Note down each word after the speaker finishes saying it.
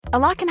A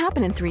lot can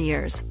happen in 3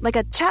 years, like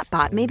a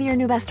chatbot may be your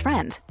new best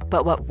friend.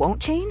 But what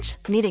won't change?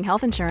 Needing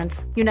health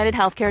insurance. United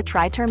Healthcare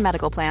Tri-Term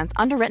Medical Plans,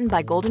 underwritten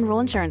by Golden Rule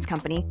Insurance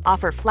Company,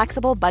 offer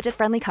flexible,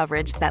 budget-friendly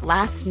coverage that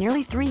lasts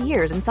nearly 3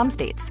 years in some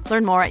states.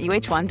 Learn more at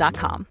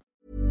uh1.com.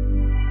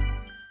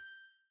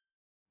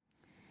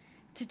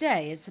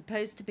 Today is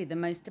supposed to be the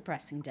most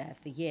depressing day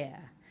of the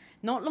year.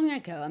 Not long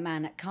ago, a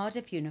man at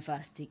Cardiff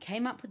University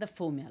came up with a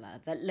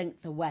formula that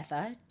linked the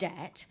weather,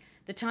 debt,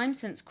 the time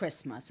since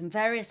Christmas, and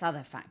various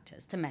other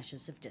factors to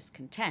measures of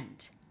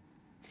discontent.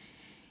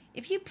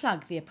 If you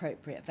plug the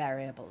appropriate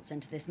variables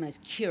into this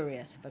most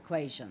curious of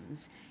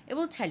equations, it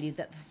will tell you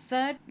that the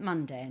third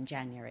Monday in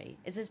January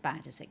is as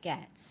bad as it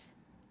gets.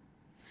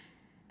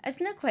 As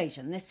an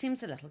equation, this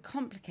seems a little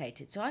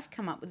complicated, so I've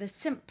come up with a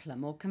simpler,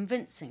 more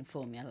convincing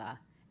formula.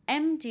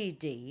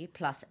 MDD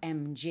plus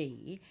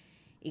MG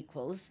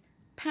equals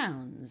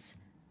pounds,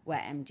 where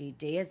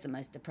MDD is the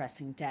most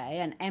depressing day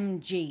and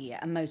MG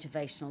are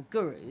motivational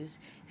gurus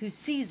who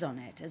seize on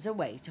it as a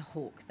way to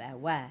hawk their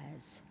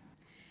wares.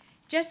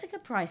 Jessica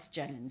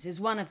Price-Jones is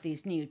one of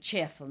these new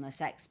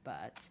cheerfulness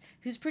experts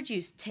who's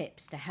produced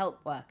tips to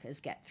help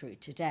workers get through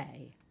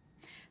today.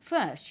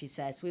 First, she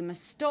says we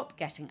must stop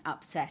getting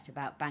upset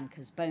about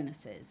bankers'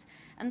 bonuses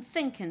and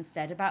think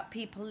instead about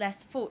people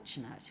less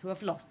fortunate who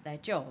have lost their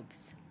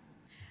jobs.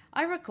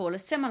 I recall a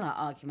similar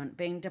argument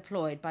being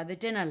deployed by the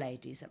dinner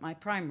ladies at my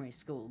primary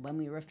school when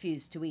we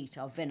refused to eat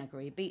our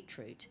vinegary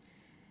beetroot.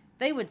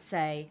 They would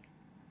say,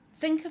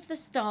 "Think of the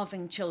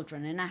starving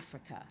children in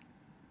Africa."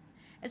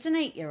 As an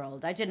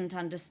 8-year-old, I didn't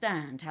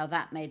understand how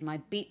that made my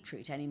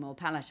beetroot any more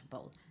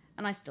palatable,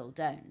 and I still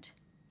don't.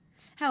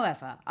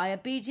 However, I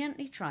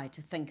obediently tried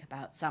to think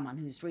about someone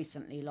who's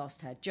recently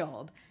lost her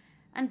job,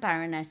 and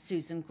Baroness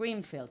Susan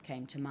Greenfield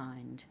came to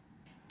mind.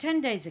 10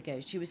 days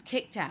ago, she was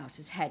kicked out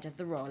as head of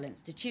the Royal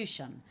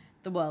Institution,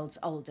 the world's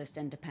oldest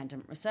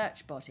independent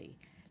research body,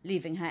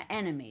 leaving her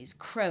enemies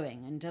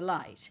crowing in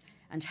delight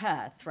and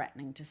her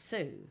threatening to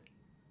sue.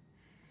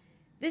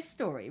 This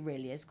story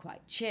really is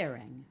quite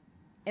cheering.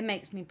 It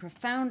makes me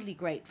profoundly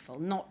grateful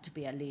not to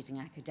be a leading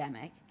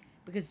academic,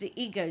 because the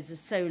egos are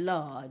so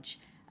large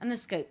and the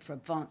scope for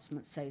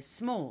advancement so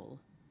small,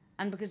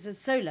 and because there's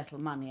so little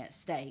money at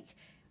stake.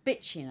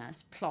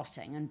 Bitchiness,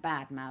 plotting and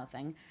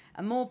bad-mouthing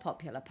are more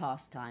popular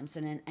pastimes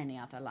than in any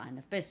other line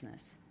of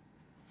business.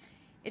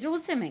 It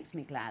also makes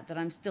me glad that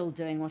I'm still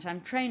doing what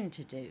I'm trained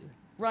to do,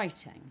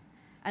 writing,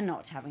 and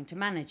not having to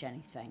manage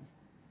anything.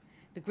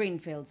 The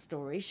Greenfield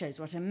story shows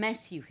what a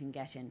mess you can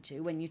get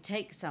into when you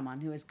take someone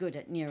who is good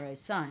at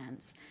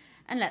neuroscience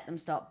and let them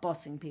start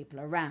bossing people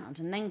around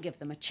and then give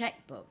them a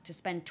chequebook to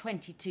spend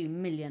 £22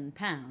 million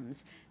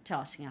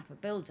tarting up a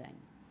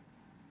building.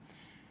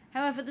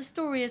 However, the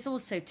story is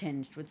also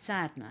tinged with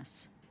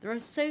sadness. There are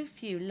so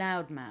few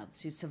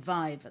loudmouths who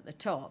survive at the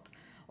top,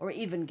 or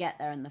even get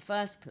there in the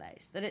first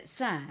place, that it's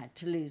sad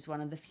to lose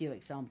one of the few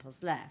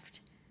examples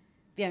left.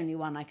 The only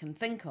one I can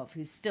think of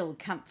who's still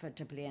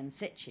comfortably in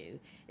situ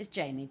is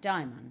Jamie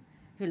Dimon,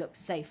 who looks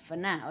safe for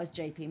now as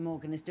JP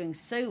Morgan is doing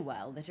so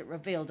well that it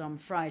revealed on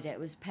Friday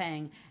it was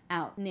paying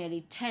out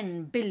nearly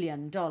 $10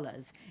 billion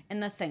in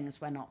the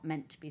things we're not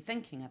meant to be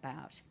thinking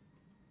about.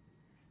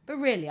 But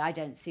really, I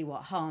don't see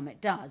what harm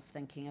it does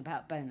thinking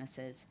about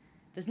bonuses.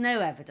 There's no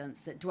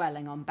evidence that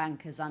dwelling on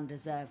bankers'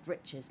 undeserved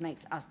riches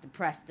makes us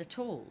depressed at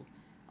all.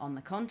 On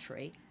the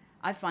contrary,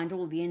 I find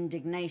all the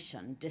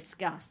indignation,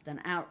 disgust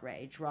and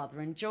outrage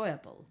rather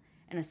enjoyable,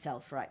 in a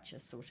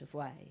self-righteous sort of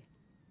way.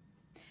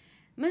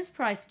 Ms.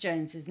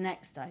 Price-Jones's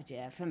next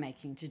idea for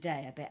making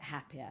today a bit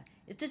happier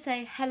is to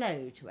say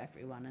hello to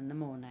everyone in the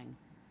morning.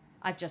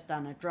 I've just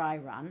done a dry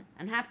run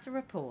and have to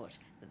report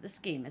that the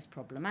scheme is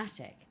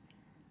problematic.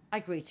 I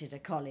greeted a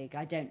colleague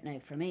I don't know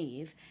from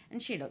Eve, and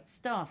she looked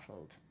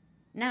startled.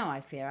 Now I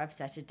fear I've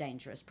set a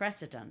dangerous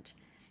precedent,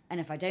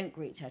 and if I don't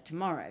greet her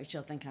tomorrow,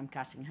 she'll think I'm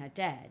cutting her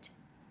dead.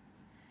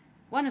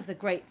 One of the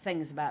great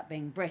things about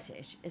being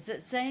British is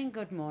that saying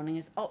good morning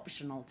is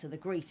optional to the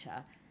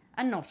greeter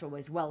and not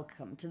always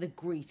welcome to the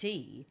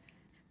greetee.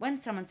 When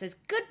someone says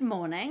good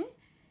morning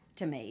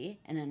to me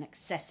in an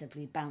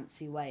excessively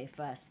bouncy way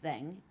first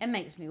thing, it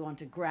makes me want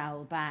to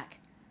growl back,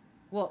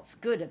 "What's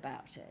good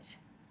about it?"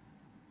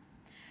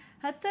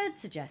 Her third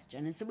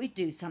suggestion is that we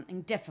do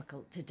something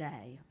difficult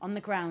today, on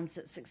the grounds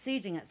that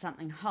succeeding at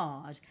something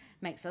hard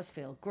makes us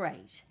feel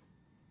great.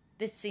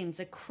 This seems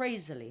a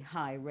crazily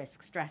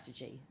high-risk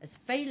strategy, as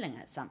failing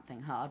at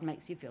something hard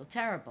makes you feel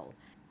terrible,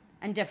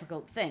 and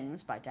difficult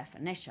things, by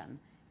definition,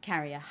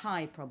 carry a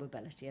high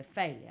probability of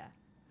failure.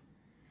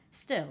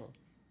 Still,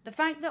 the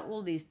fact that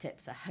all these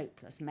tips are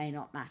hopeless may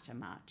not matter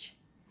much.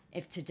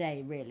 If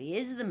today really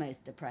is the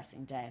most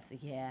depressing day of the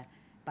year,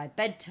 by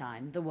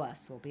bedtime the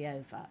worst will be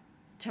over.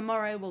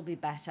 Tomorrow will be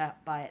better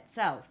by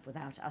itself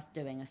without us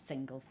doing a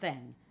single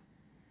thing.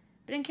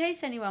 But in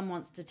case anyone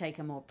wants to take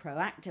a more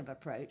proactive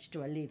approach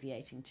to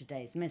alleviating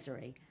today's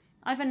misery,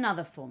 I've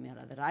another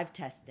formula that I've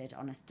tested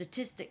on a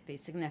statistically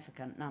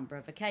significant number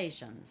of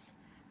occasions.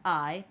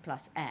 I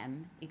plus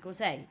M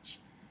equals H,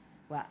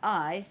 where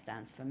I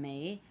stands for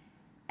me,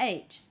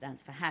 H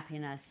stands for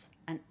happiness,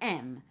 and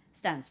M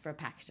stands for a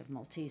packet of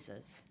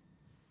Maltesers.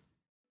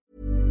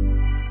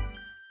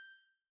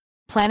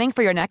 Planning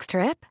for your next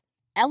trip?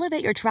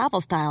 Elevate your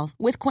travel style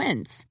with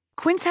Quince.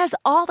 Quince has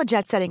all the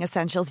jet-setting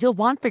essentials you'll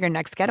want for your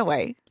next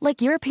getaway,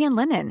 like European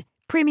linen,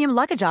 premium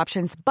luggage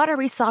options,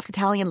 buttery soft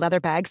Italian leather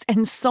bags,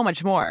 and so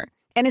much more.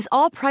 And is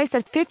all priced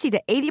at 50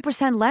 to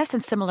 80% less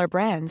than similar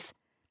brands.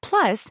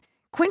 Plus,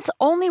 Quince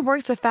only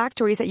works with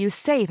factories that use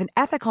safe and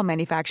ethical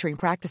manufacturing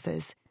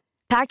practices.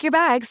 Pack your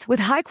bags with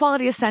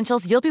high-quality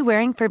essentials you'll be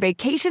wearing for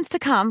vacations to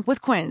come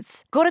with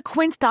Quince. Go to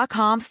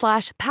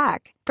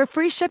quince.com/pack for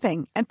free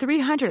shipping and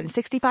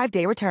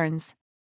 365-day returns.